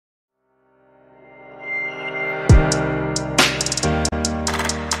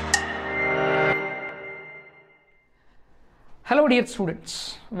Hello dear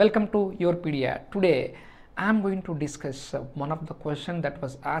students, welcome to YourPedia. Today I am going to discuss one of the questions that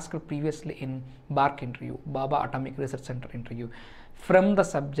was asked previously in BARC interview, Baba Atomic Research Center interview, from the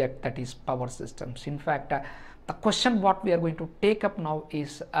subject that is power systems. In fact, the question what we are going to take up now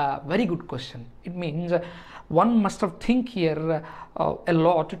is a very good question. It means one must have think here a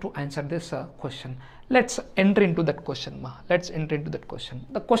lot to answer this question. Let's enter into that question.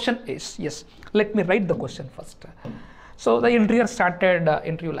 The question is, yes, let me write the question first. So the interviewer started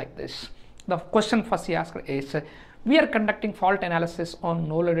interview like this. The question first he asked is, we are conducting fault analysis on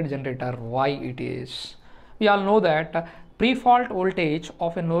no loaded generator. Why it is? We all know that pre-fault voltage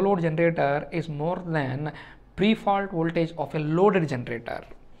of a no load generator is more than pre-fault voltage of a loaded generator.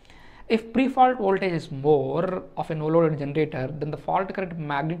 If pre-fault voltage is more of a no loaded generator, then the fault current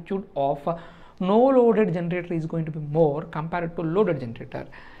magnitude of no loaded generator is going to be more compared to loaded generator.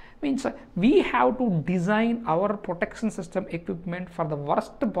 Means we have to design our protection system equipment for the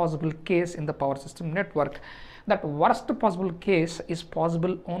worst possible case in the power system network. That worst possible case is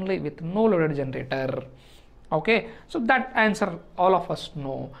possible only with no loaded generator. Okay, so that answer all of us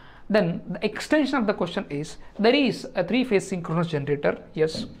know. Then the extension of the question is, there is a three-phase synchronous generator.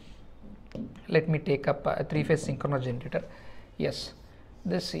 Yes, let me take up a three-phase synchronous generator. Yes,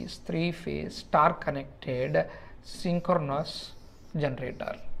 this is three-phase star connected synchronous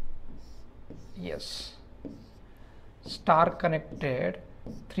generator. Yes, star connected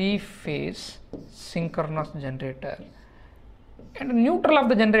three-phase synchronous generator, and neutral of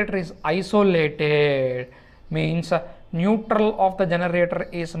the generator is isolated. Means neutral of the generator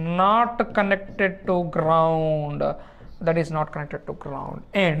is not connected to ground. That is not connected to ground,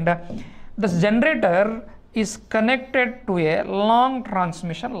 and this generator is connected to a long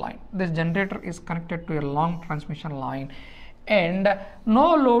transmission line. This generator is connected to a long transmission line, and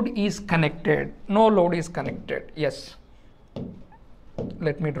no load is connected. Yes,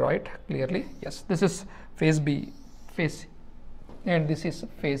 let me draw it clearly. Yes, this is phase B, phase, and this is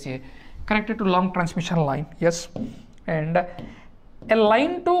phase A, connected to long transmission line. Yes, and a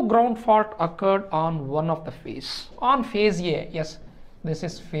line to ground fault occurred on one of the phase, on phase A. Yes, this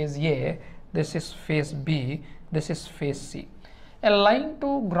is phase A, this is phase B, this is phase C. A line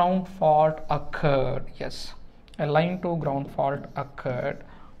to ground fault occurred. Yes, a line to ground fault occurred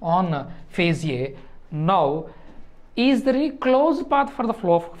on phase A. Now, is there a closed path for the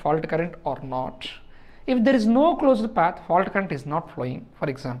flow of fault current or not? If there is no closed path, fault current is not flowing. For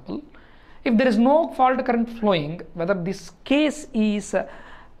example, if there is no fault current flowing, whether this case is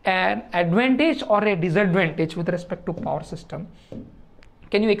an advantage or a disadvantage with respect to power system,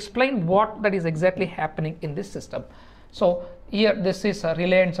 can you explain what that is exactly happening in this system? So here this is a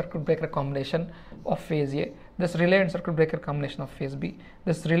relay and circuit breaker combination of phase A, this relay and circuit breaker combination of phase B,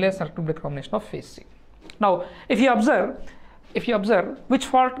 this relay circuit breaker combination of phase C. Now if you observe which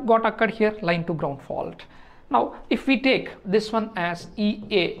fault got occurred here, line to ground fault. Now if we take this one as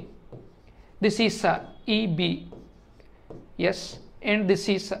EA, this is EB, yes, and this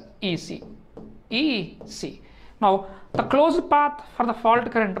is EC. Now the closed path for the fault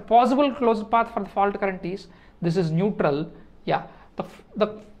current, possible closed path for the fault current is, this is neutral. Yeah,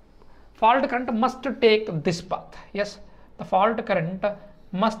 the fault current must take this path. Yes, the fault current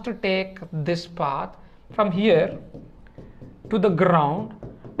must take this path from here to the ground,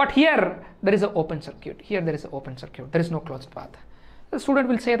 but here there is an open circuit. Here there is an open circuit. There is no closed path. The student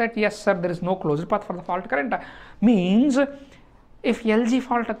will say that yes sir, there is no closed path for the fault current. Means if LG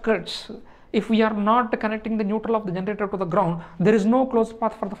fault occurs, if we are not connecting the neutral of the generator to the ground, there is no closed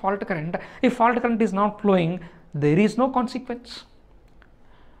path for the fault current. If fault current is not flowing, there is no consequence.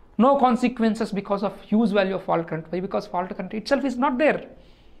 No consequences because of use value of fault current. Why? Because fault current itself is not there.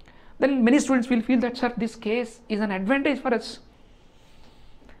 Then many students will feel that sir, this case is an advantage for us.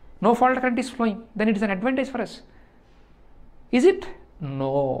 No fault current is flowing, then it is an advantage for us. Is it?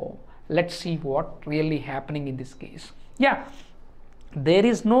 No. Let's see what really happening in this case. Yeah, there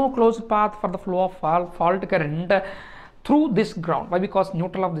is no closed path for the flow of fault current through this ground. Why? Because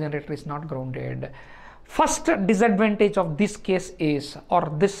neutral of the generator is not grounded. First disadvantage of this case is,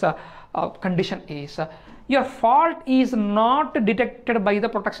 or this condition is, your fault is not detected by the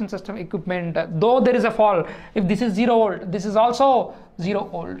protection system equipment. Though there is a fault, if this is 0 volt, this is also 0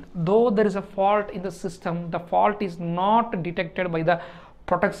 volt. Though there is a fault in the system, the fault is not detected by the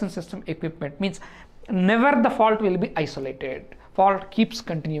protection system equipment. Means never the fault will be isolated. Fault keeps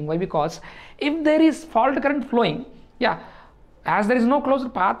continuing. Why? Because if there is fault current flowing, yeah, as there is no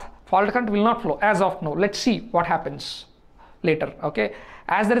closed path, fault current will not flow as of now. Let's see what happens later. Okay,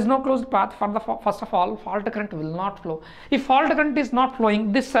 as there is no closed path for the first of all, fault current will not flow. If fault current is not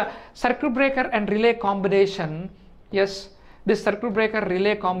flowing, this circuit breaker and relay combination, yes, this circuit breaker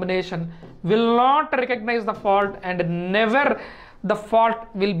relay combination will not recognize the fault, and never the fault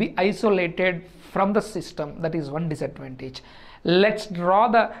will be isolated from the system. That is one disadvantage. Let's draw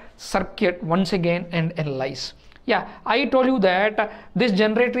the circuit once again and analyze. Yeah, I told you that this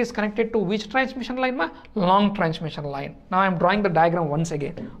generator is connected to which transmission line? Long transmission line. Now I am drawing the diagram once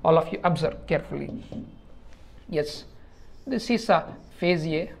again. All of you observe carefully. Yes, this is a phase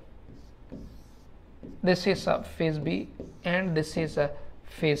A, this is a phase B, and this is a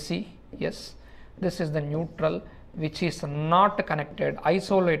phase C. Yes, this is the neutral which is not connected,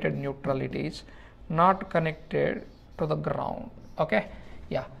 isolated neutral. It is not connected to the ground. Okay,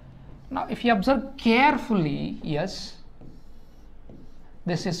 yeah. Now if you observe carefully, yes,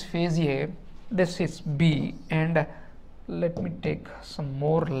 this is phase A, this is B, and let me take some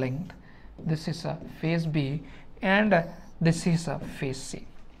more length. This is a phase B and this is a phase C.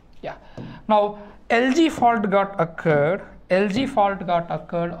 Yeah. Now LG fault got occurred. LG fault got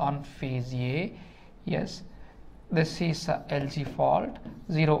occurred on phase A. Yes, this is a LG fault,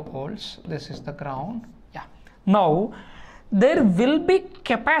 0 volts. This is the ground. Yeah. Now there will be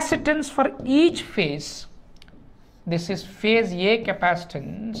capacitance for each phase. This is phase A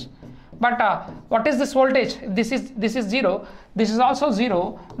capacitance. But what is this voltage? This is 0. This is also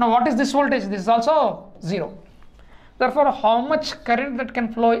 0. Now what is this voltage? This is also 0. Therefore, how much current that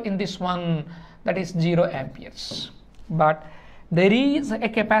can flow in this one? That is 0 amperes. But there is a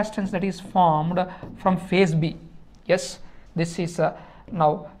capacitance that is formed from phase B. Yes, this is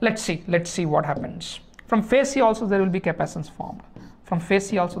now let's see what happens. From phase C also there will be capacitance formed. From phase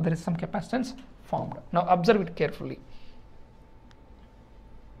C also there is some capacitance formed. Now observe it carefully.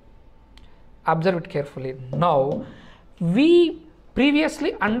 Observe it carefully. Now we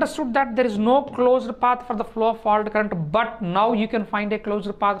previously understood that there is no closed path for the flow of fault current, but now you can find a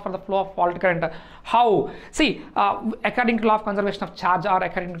closed path for the flow of fault current. How? See, according to law of conservation of charge, or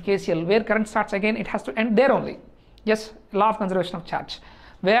according to KCL, where current starts again, it has to end there only. Yes, law of conservation of charge.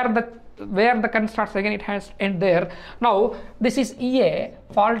 Where the current starts again, it has to end there. Now this is EA,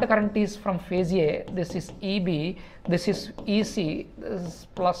 fault current is from phase A. This is EB, this is EC, this is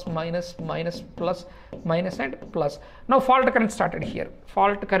plus minus minus plus minus and plus. Now fault current started here.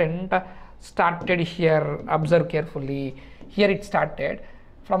 Fault current started here. Observe carefully. Here it started.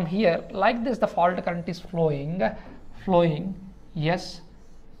 From here, like this, the fault current is flowing. Yes.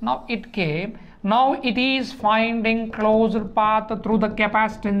 Now it came. Now it is finding closed path through the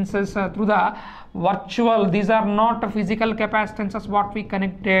capacitances, through the virtual. These are not physical capacitances what we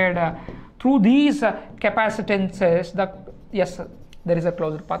connected. Through these capacitances, yes, there is a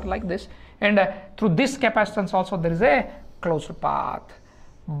closed path like this, and through this capacitance also there is a closed path.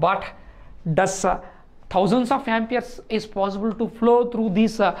 But does thousands of amperes is possible to flow through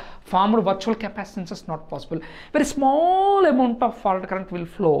these formed virtual capacitances? Not possible. Very small amount of fault current will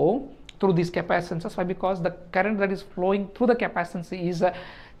flow through these capacitances. Why? Because the current that is flowing through the capacitance is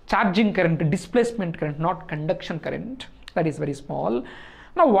charging current, displacement current, not conduction current. That is very small.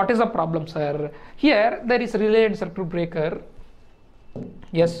 Now what is the problem, sir? Here there is relay and circuit breaker.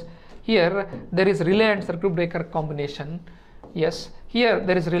 Yes, here there is relay and circuit breaker combination. Yes, here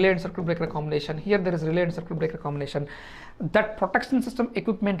there is relay and circuit breaker combination. Here there is relay and circuit breaker combination. That protection system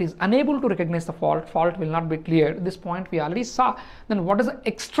equipment is unable to recognize the fault. Fault will not be cleared. This point we already saw. Then what is the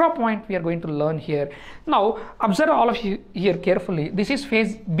extra point we are going to learn here? Now observe all of you here carefully. This is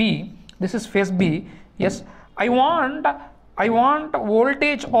phase B. This is phase B. Yes, I want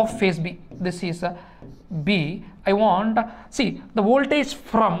voltage of phase B. This is B. I want, see, the voltage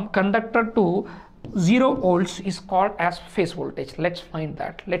from conductor to 0 volts is called as phase voltage. Let's find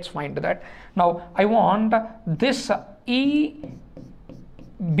that. Now I want this EB.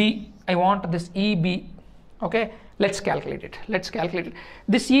 I want this EB. Okay, let's calculate it.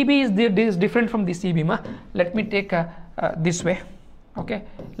 This EB is different from this EB. Let me take this way. Okay,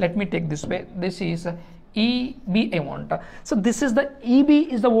 let me take this way. This is EB I want. So this is the EB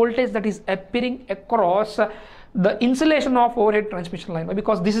is the voltage that is appearing across the insulation of overhead transmission line,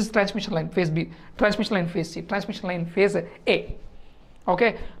 because this is transmission line phase B, transmission line phase C, transmission line phase A.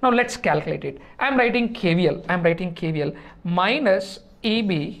 Okay, now let's calculate it. I am writing KVL. Minus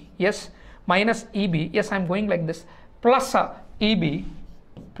EB, yes, minus EB, yes, I am going like this, plus EB,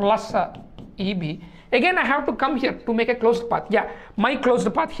 plus EB. Again I have to come here to make a closed path. Yeah, my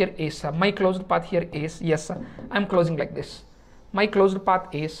closed path here is yes, I am closing like this. My closed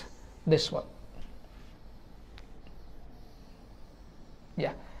path is this one.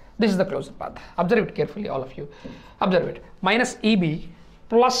 Yeah, this is the closed path. Observe it carefully, all of you. Observe it. Minus EB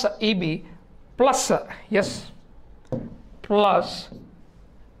plus EB plus, yes, plus,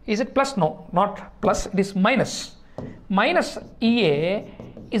 is it plus? No, not plus, it is minus. minus EA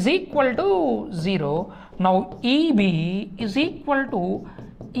is equal to 0. Now EB is equal to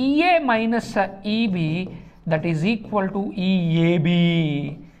EA minus EB, that is equal to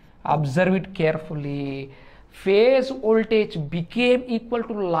EAB. Observe it carefully. Phase voltage became equal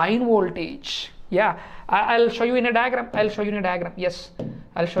to line voltage. Yeah, I'll show you in a diagram. Yes,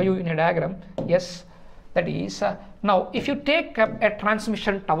 I'll show you in a diagram. Yes, that is now if you take up a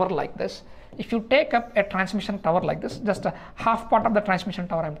transmission tower like this, just a half part of the transmission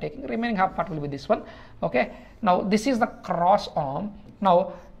tower I'm taking, remaining half part will be this one. Okay, now this is the cross arm.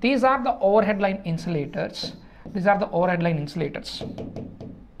 Now these are the overhead line insulators.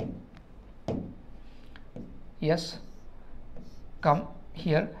 Yes, come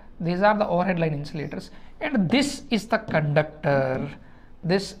here. These are the overhead line insulators, and this is the conductor.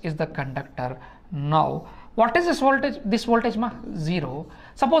 Now what is this voltage? This voltage 0.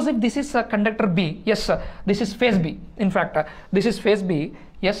 Suppose if this is conductor B, yes, this is phase B. In fact, this is phase B.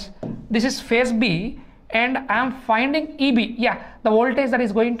 Yes, this is phase B, and I am finding EB. Yeah, the voltage that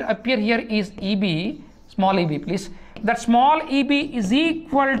is going to appear here is EB, small EB, please. That small EB is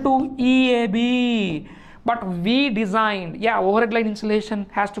equal to EAB. But we designed, yeah, overhead line insulation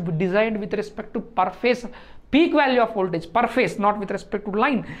has to be designed with respect to per phase peak value of voltage, per phase, not with respect to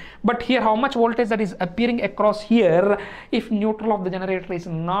line. But here, how much voltage that is appearing across here if neutral of the generator is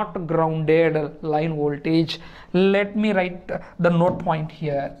not grounded, line voltage. Let me write the note point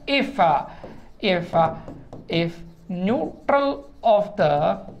here. If neutral of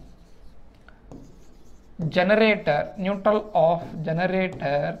the generator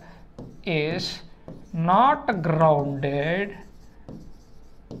is not grounded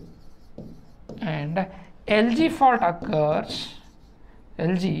and LG fault occurs,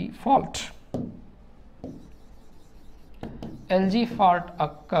 then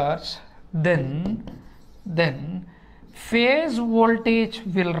phase voltage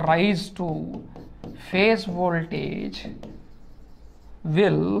will rise to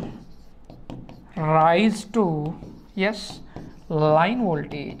yes, line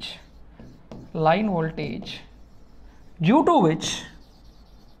voltage, due to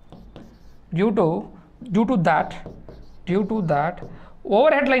that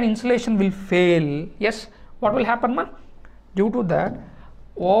overhead line insulation will fail. Yes, what will happen, ma? Due to that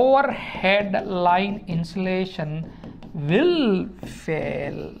overhead line insulation will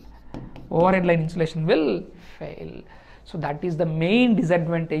fail. So that is the main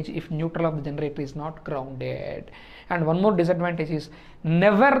disadvantage if neutral of the generator is not grounded. And one more disadvantage is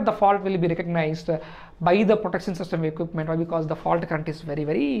never the fault will be recognized by the protection system equipment. Why? Because the fault current is very,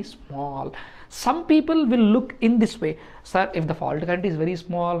 very small. Some people will look in this way, sir, if the fault current is very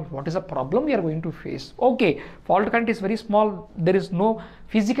small, what is the problem we are going to face? Okay, fault current is very small, there is no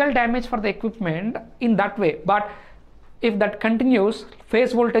physical damage for the equipment in that way, but if that continues,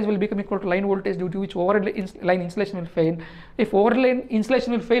 phase voltage will become equal to line voltage, due to which overhead line insulation will fail. If overhead line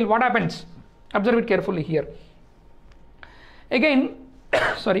insulation will fail, what happens? Observe it carefully here. Again,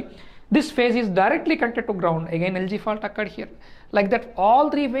 sorry, this phase is directly connected to ground. Again, LG fault occurred here. Like that, all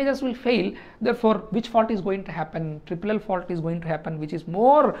three phases will fail. Therefore, which fault is going to happen? Triple L fault is going to happen, which is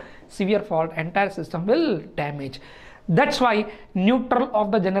more severe fault. Entire system will damage. That's why neutral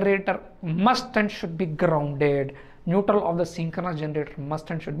of the generator must and should be grounded. Neutral of the synchronous generator must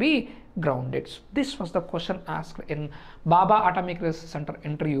and should be grounded. So this was the question asked in Baba Atomic Research Center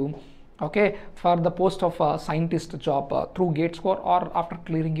interview, okay, for the post of a scientist job through GATE score or after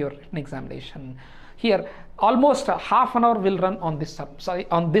clearing your written examination. Here almost half an hour will run on this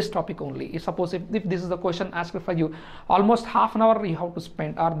topic only. Suppose if this is the question asked for you, almost half an hour you have to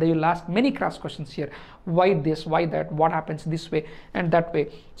spend, or they will ask many cross questions here. Why this, why that, what happens this way and that way.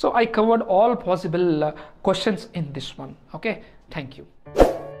 So I covered all possible questions in this one. Okay, thank you.